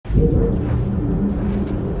I've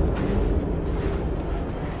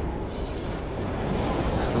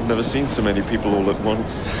never seen so many people all at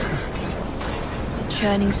once.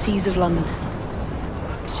 Churning seas of London.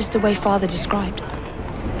 It's just the way Father described.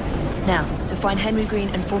 Now, to find Henry Green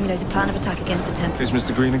and formulate a plan of attack against the Templars. Who's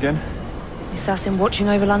Mr. Green again? The assassin watching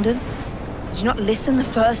over London? Did you not listen the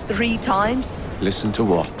first 3 times? Listen to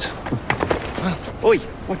what? Oi,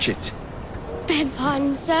 watch it. Beg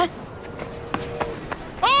pardon, sir.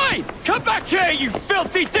 Oi! Come back here, you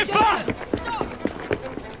filthy dipper! Jacob, stop!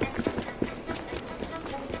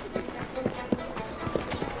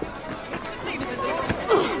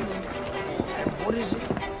 What is it?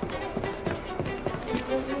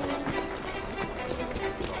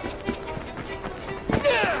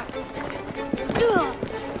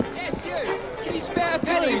 Yes, you! Can you spare a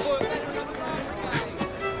penny for...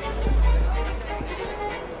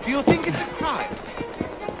 Do you think it's a crime?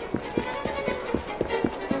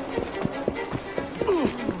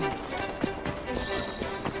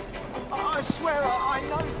 I swear I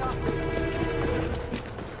know nothing.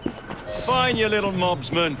 Fine, you little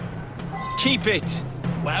mobsman. Keep it.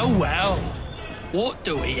 Well, well. What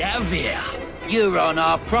do we have here? You're on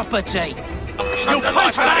our property. You'll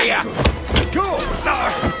fight for here! Go!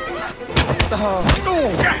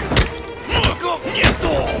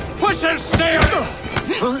 Push him, stay!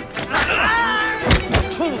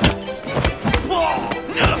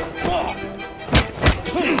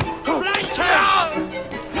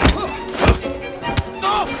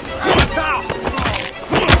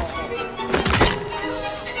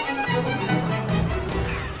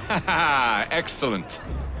 Excellent.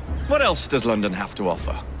 What else does London have to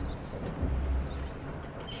offer?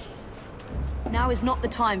 Now is not the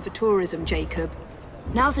time for tourism, Jacob.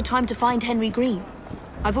 Now's the time to find Henry Green.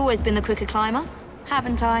 I've always been the quicker climber,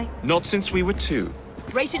 haven't I? Not since we were 2.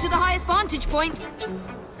 Race you to the highest vantage point.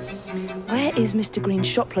 Where is Mr. Green's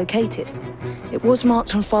shop located? It was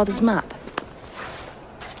marked on Father's map.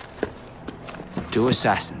 2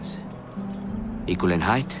 assassins. Equal in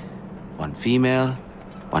height, 1 female,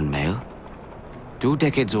 1 male. 2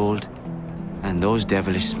 decades old, and those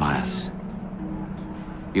devilish smiles.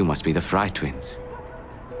 You must be the Fry twins.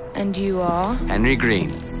 And you are? Henry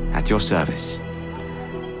Green, at your service.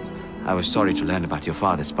 I was sorry to learn about your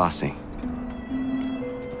father's passing.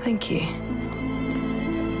 Thank you.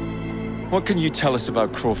 What can you tell us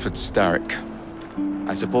about Crawford Starrick?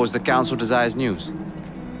 I suppose the Council desires news.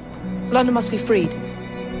 London must be freed,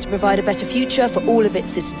 to provide a better future for all of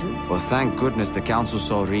its citizens. Well, thank goodness the Council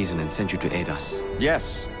saw reason and sent you to aid us.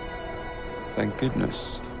 Yes. Thank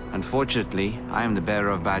goodness. Unfortunately, I am the bearer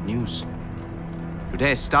of bad news.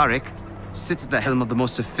 Today, Starrick sits at the helm of the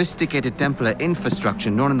most sophisticated Templar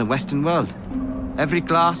infrastructure known in the Western world. Every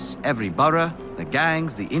class, every borough, the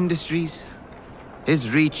gangs, the industries.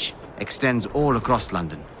 His reach extends all across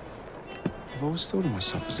London. I've always thought of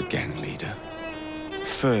myself as a gang leader.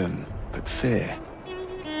 Firm, but fair.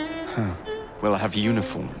 Huh. Well, I have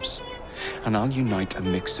uniforms. And I'll unite a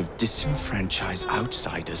mix of disenfranchised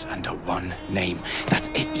outsiders under one name. That's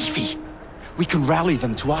it, Evie. We can rally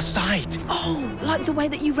them to our side. Oh, like the way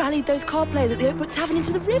that you rallied those card players at the Oakbrook Tavern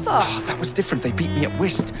into the river. Oh, that was different. They beat me at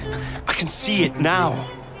whist. I can see it now.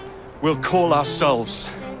 We'll call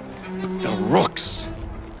ourselves the Rooks.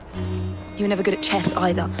 You were never good at chess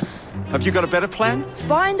either. Have you got a better plan?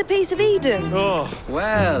 Find the piece of Eden. Oh.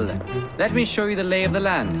 Well, let me show you the lay of the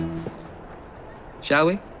land. Shall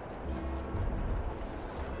we?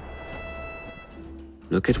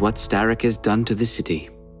 Look at what Starrick has done to the city.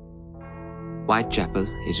 Whitechapel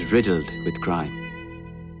is riddled with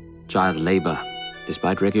crime. Child labor,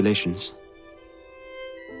 despite regulations.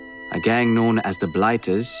 A gang known as the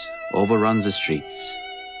Blighters overruns the streets.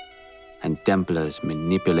 And Templars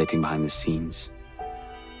manipulating behind the scenes.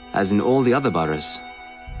 As in all the other boroughs,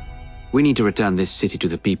 we need to return this city to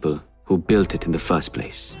the people who built it in the first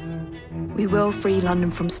place. We will free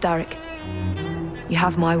London from Starrick. You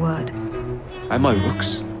have my word. And my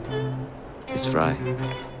Rooks. Miss Fry,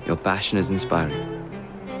 your passion is inspiring.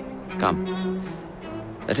 Come,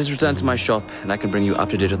 let us return to my shop and I can bring you up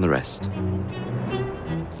to date on the rest.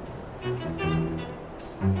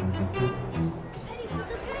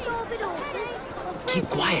 Keep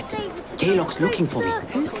quiet. Kaylock's looking for me.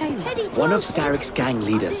 Who's Caleb? One of Starrick's gang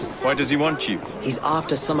leaders. Why does he want you? He's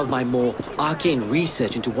after some of my more arcane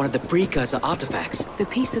research into one of the precursor artifacts. The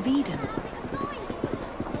piece of Eden.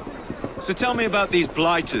 So tell me about these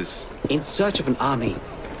Blighters. In search of an army,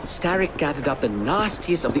 Starrick gathered up the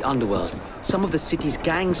nastiest of the underworld. Some of the city's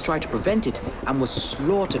gangs tried to prevent it and were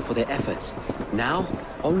slaughtered for their efforts. Now,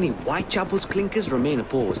 Only Whitechapel's clinkers remain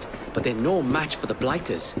opposed, but they're no match for the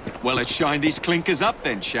Blighters. Well, let's shine these clinkers up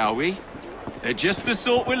then, shall we? They're just the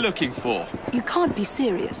sort we're looking for. You can't be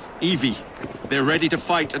serious. Evie, they're ready to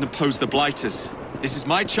fight and oppose the Blighters. This is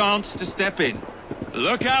my chance to step in.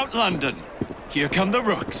 Look out, London. Here come the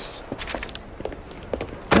rooks.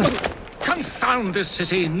 Confound this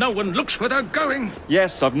city! No one looks where they're going!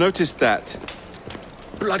 Yes, I've noticed that.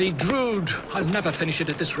 Bloody Drood! I'll never finish it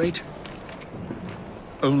at this rate.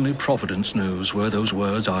 Only Providence knows where those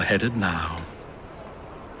words are headed now.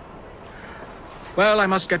 Well, I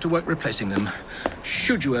must get to work replacing them.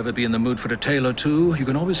 Should you ever be in the mood for a tale or two, you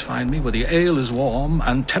can always find me where the ale is warm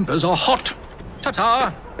and tempers are hot.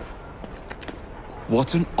 Ta-ta!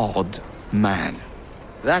 What an odd man.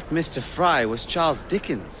 That Mr. Fry was Charles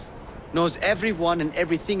Dickens. Knows everyone and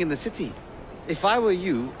everything in the city. If I were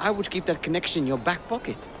you, I would keep that connection in your back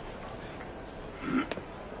pocket.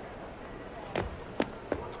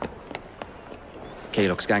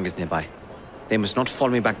 Kaylock's gang is nearby. They must not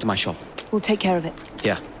follow me back to my shop. We'll take care of it.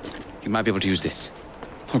 Here, you might be able to use this.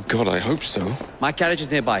 Oh God, I hope so. My carriage is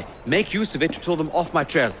nearby. Make use of it to throw them off my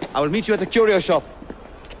trail. I will meet you at the curio shop.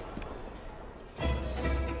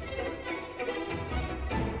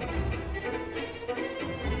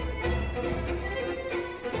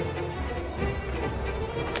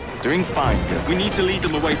 Doing fine. We need to lead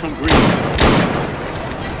them away from Green.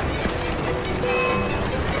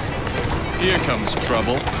 Here comes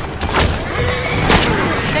trouble.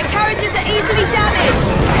 Their carriages are easily damaged.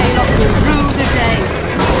 Kaylock will rue the day.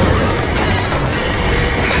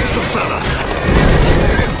 That's the fella!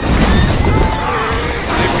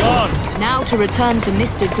 They're gone. Now to return to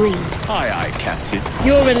Mr. Green. Aye, Captain.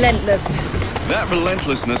 You're relentless. That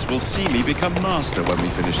relentlessness will see me become master when we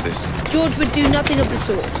finish this. George would do nothing of the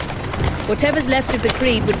sort. Whatever's left of the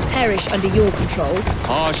Creed would perish under your control.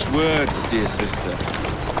 Harsh words, dear sister.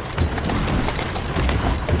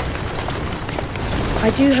 I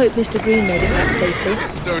do hope Mr. Green made it back safely.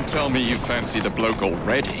 Don't tell me you fancy the bloke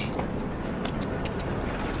already.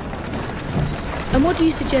 And what do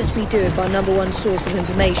you suggest we do if our #1 source of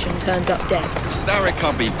information turns up dead? Starrick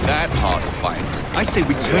can't be that hard to find. I say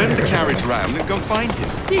we turn the carriage round and go find him.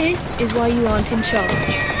 This is why you aren't in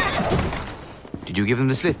charge. Did you give them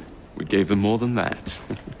the slip? We gave them more than that.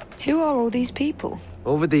 Who are all these people?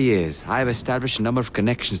 Over the years, I have established a number of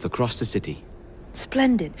connections across the city.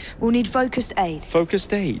 Splendid. We'll need focused aid.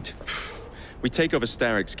 Focused aid. We take over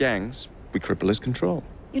Starrick's gangs, we cripple his control.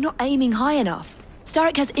 You're not aiming high enough.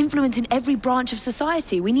 Starrick has influence in every branch of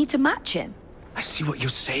society. We need to match him. I see what you're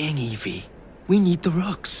saying, Evie. We need the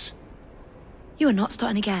rooks. You are not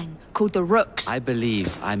starting a gang called the Rooks. I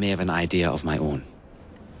believe I may have an idea of my own.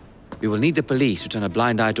 We will need the police to turn a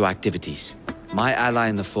blind eye to activities. My ally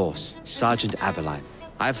in the force, Sergeant Aberline.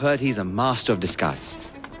 I've heard he's a master of disguise.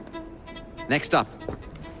 Next up,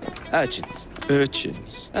 urchins.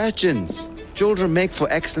 Urchins? Urchins. Children make for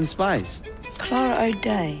excellent spies. Clara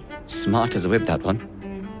O'Day. Smart as a whip, that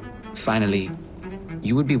one. Finally,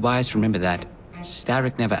 you would be wise to remember that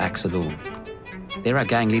Starrick never acts alone. There are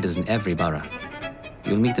gang leaders in every borough.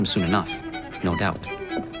 You'll meet them soon enough, no doubt.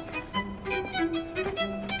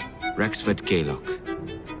 Rexford Kaylock,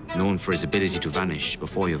 known for his ability to vanish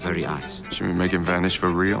before your very eyes. Should we make him vanish for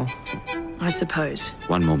real? I suppose.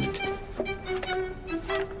 One moment.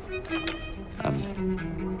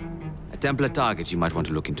 A Templar target you might want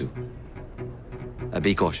to look into.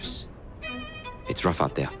 Be cautious. It's rough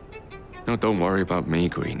out there. No, don't worry about me,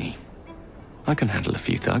 Greenie. I can handle a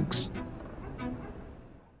few thugs.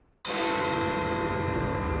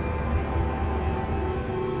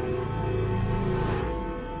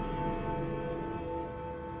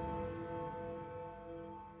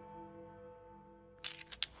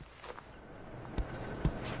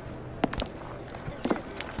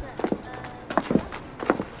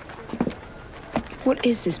 What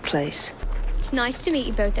is this place? It's nice to meet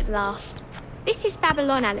you both at last. This is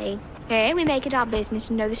Babylon Alley. Here we make it our business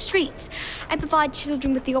to know the streets and provide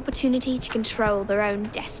children with the opportunity to control their own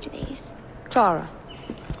destinies. Clara.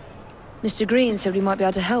 Mr. Green said we might be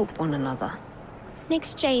able to help one another. In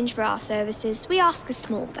exchange for our services, we ask a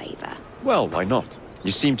small favor. Well, why not?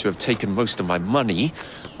 You seem to have taken most of my money.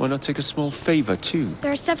 Why not take a small favor, too?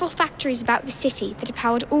 There are several factories about the city that are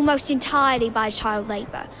powered almost entirely by child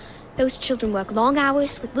labor. Those children work long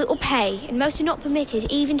hours with little pay, and most are not permitted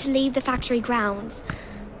even to leave the factory grounds.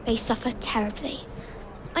 They suffer terribly.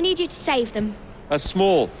 I need you to save them. A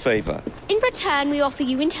small favor. In return, we offer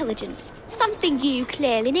you intelligence, something you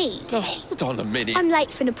clearly need. Now, hold on a minute. I'm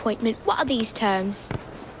late for an appointment. What are these terms?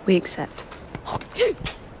 We accept.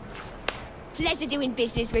 Pleasure doing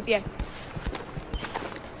business with you.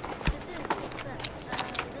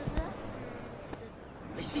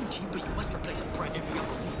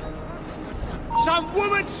 Some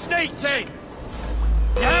woman sneaked in!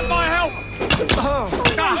 You have my help!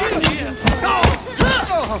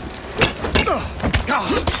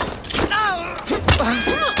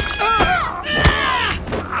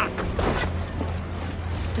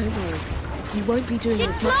 Don't worry. You won't be doing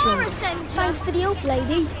this much longer. Thanks for the help,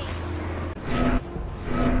 lady.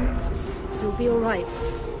 You'll be all right.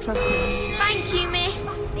 Trust me. Thank you, miss.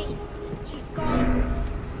 She's gone.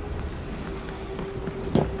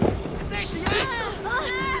 There she is!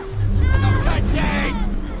 Not that day!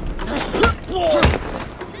 Oh, good lord!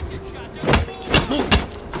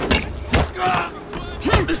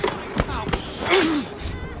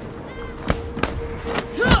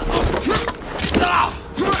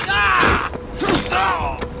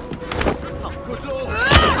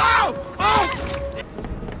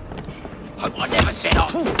 Hope I never set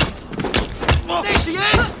off! There she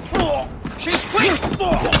is! She's quick!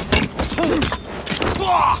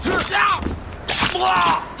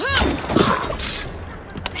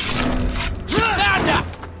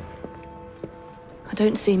 I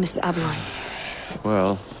don't see Mr. Aberline.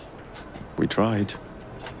 Well, we tried.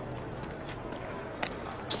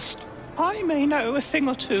 I may know a thing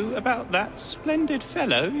or two about that splendid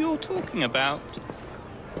fellow you're talking about.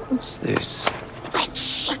 What's this? God's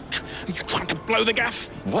sake! Are you trying to blow the gaff?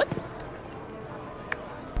 What?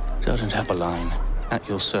 Sergeant Aberline, at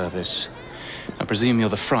your service. I presume you're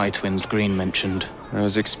the Fry twins Green mentioned. I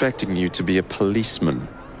was expecting you to be a policeman.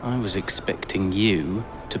 I was expecting you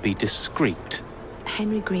to be discreet.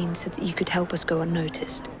 Henry Green said that you could help us go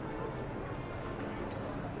unnoticed.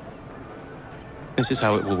 This is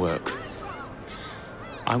how it will work.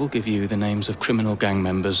 I will give you the names of criminal gang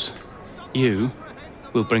members. You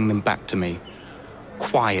will bring them back to me.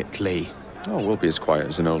 Quietly. Oh, we'll be as quiet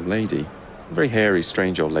as an old lady. A very hairy,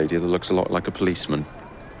 strange old lady that looks a lot like a policeman.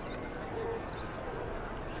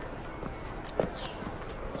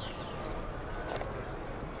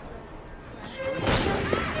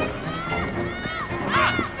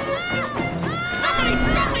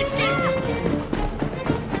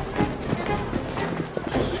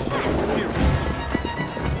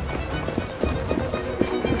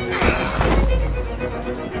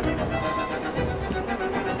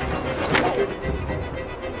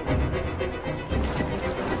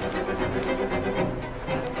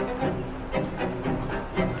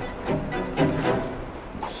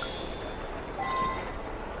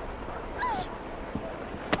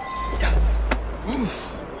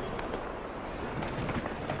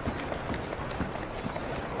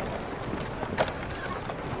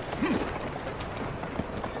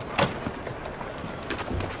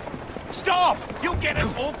 Stop! You'll get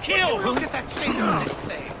us all killed! Look at that thing on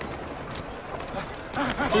display!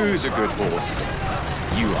 Who's a good horse?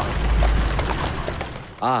 You are.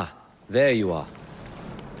 Ah, there you are.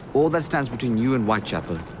 All that stands between you and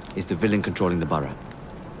Whitechapel is the villain controlling the borough.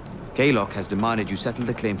 Kaylock has demanded you settle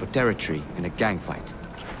the claim for territory in a gang fight.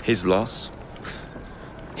 His loss?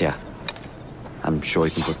 Yeah. I'm sure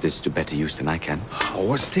he can put this to better use than I can. Oh,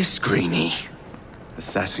 what's this, Greenie?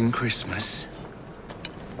 Assassin Christmas?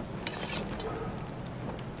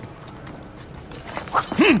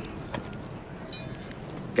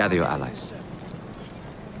 Gather your allies.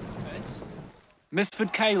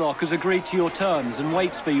 Mr. Kaylock has agreed to your terms and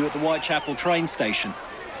waits for you at the Whitechapel train station.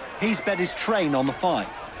 He's bet his train on the fight.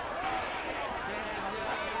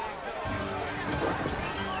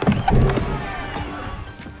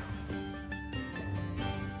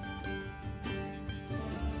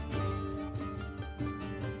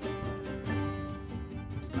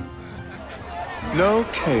 No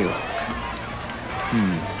Kaylock.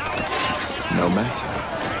 No matter.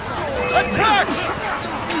 Attack!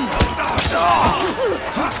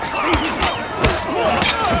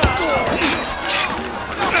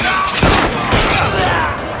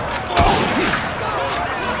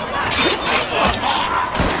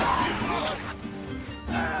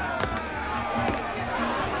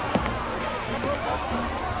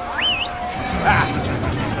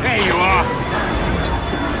 There you are!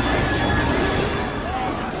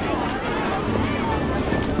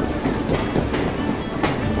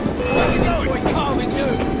 Carving you!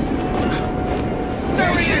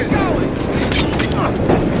 There he is!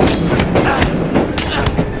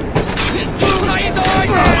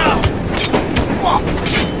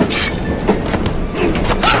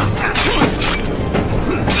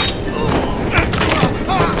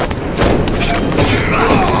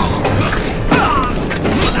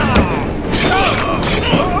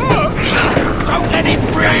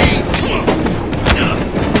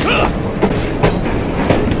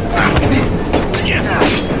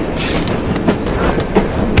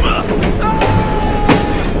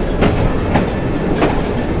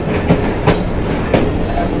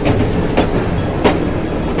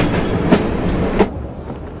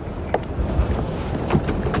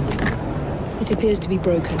 It appears to be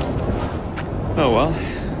broken. Oh well,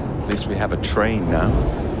 at least we have a train now.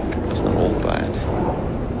 It's not all bad.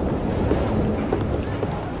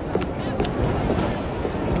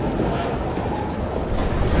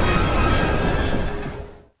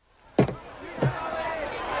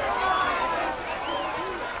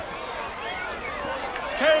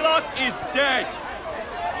 Is dead.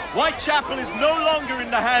 Whitechapel is no longer in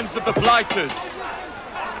the hands of the Blighters.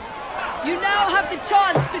 You now have the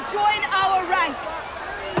chance to join our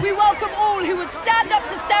ranks. We welcome all who would stand up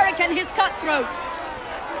to Starrick and his cutthroats.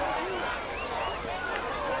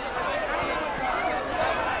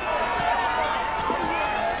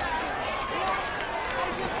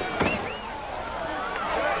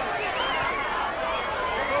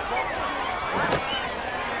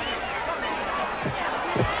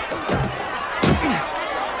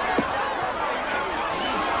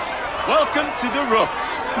 Welcome to the Rooks.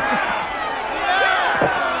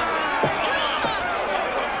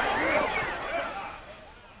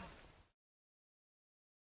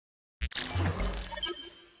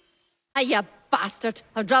 Ah, you bastard.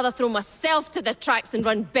 I'd rather throw myself to the tracks than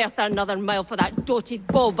run Bertha another mile for that doted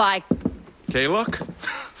ball-bag. Kaylock?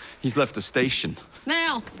 He's left the station.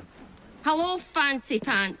 Well, hello, fancy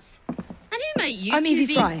pants. And who might you I'm two Evie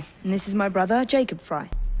be? Fry, and this is my brother, Jacob Fry.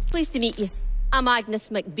 Pleased to meet you. I'm Agnes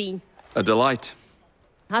McBean. A delight.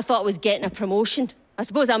 I thought I was getting a promotion. I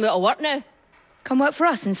suppose I'm out of work now. Come work for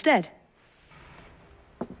us instead.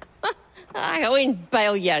 I won't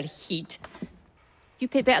bile your heat. You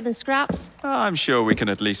pay better than scraps? I'm sure we can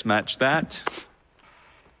at least match that.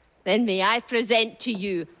 Then may I present to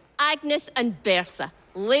you Agnes and Bertha,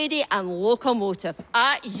 lady and locomotive,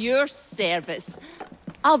 at your service.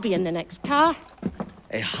 I'll be in the next car.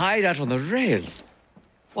 A hideout on the rails.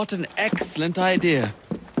 What an excellent idea.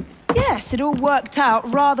 Yes, it all worked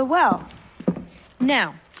out rather well.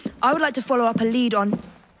 Now, I would like to follow up a lead on...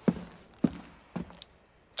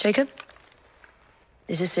 Jacob?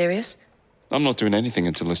 This is serious? I'm not doing anything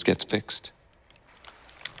until this gets fixed.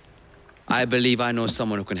 I believe I know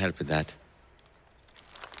someone who can help with that.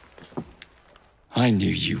 I knew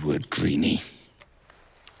you would, Greenie.